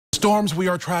Storms we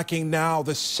are tracking now,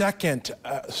 the second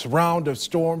round of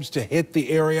storms to hit the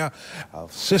area.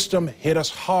 System hit us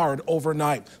hard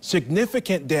overnight.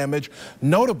 Significant damage,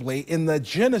 notably in the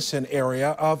Jenison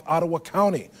area of Ottawa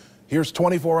County. Here's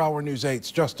 24-hour News 8's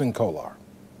Justin Kolar.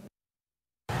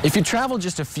 If you travel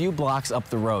just a few blocks up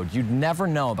the road, you'd never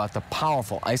know about the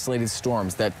powerful isolated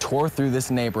storms that tore through this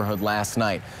neighborhood last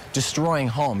night, destroying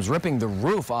homes, ripping the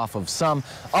roof off of some,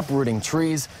 uprooting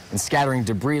trees, and scattering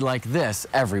debris like this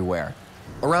everywhere.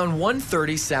 Around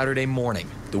 1:30 Saturday morning,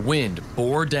 the wind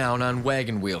bore down on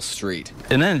Wagon Wheel Street.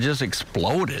 And then it just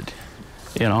exploded.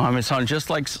 You know, I mean, it sounded just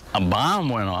like a bomb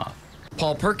went off.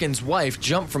 Paul Perkins' wife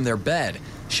jumped from their bed.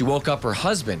 She woke up her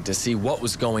husband to see what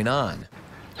was going on.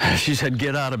 She said,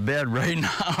 "Get out of bed right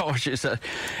now," she said.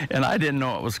 And I didn't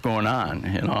know what was going on,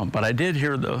 you know, but I did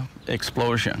hear the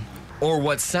explosion. Or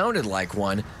what sounded like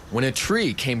one when a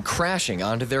tree came crashing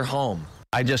onto their home.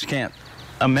 I just can't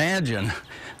imagine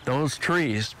those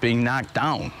trees being knocked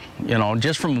down, you know,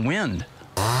 just from wind.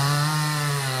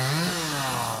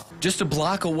 Just a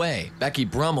block away, Becky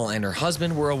Brummel and her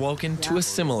husband were awoken to a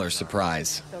similar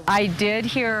surprise. I did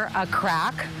hear a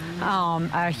crack,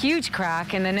 a huge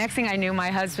crack, and the next thing I knew,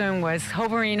 my husband was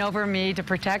hovering over me to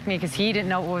protect me because he didn't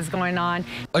know what was going on.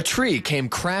 A tree came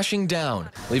crashing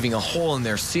down, leaving a hole in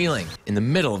their ceiling in the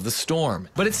middle of the storm.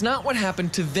 But it's not what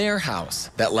happened to their house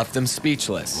that left them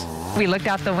speechless. We looked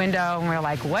out the window and we were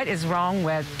like, what is wrong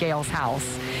with Gail's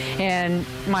house? And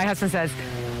my husband says,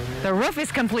 the roof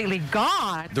is completely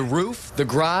gone. The roof, the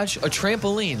garage, a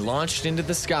trampoline launched into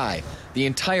the sky. The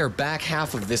entire back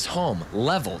half of this home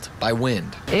leveled by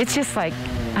wind. It's just like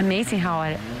amazing how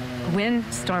a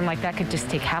windstorm like that could just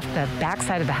take half the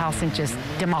backside of the house and just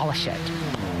demolish it.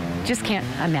 Just can't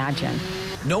imagine.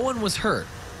 No one was hurt,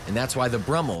 and that's why the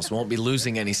Brummels won't be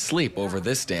losing any sleep over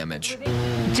this damage.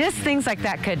 Just things like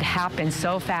that could happen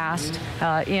so fast,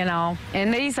 you know,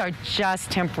 and these are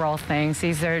just temporal things.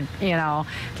 These are, you know,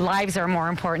 lives are more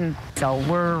important, so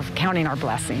we're counting our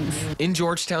blessings. In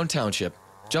Georgetown Township,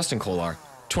 Justin Kolar,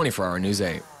 24-hour News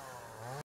 8.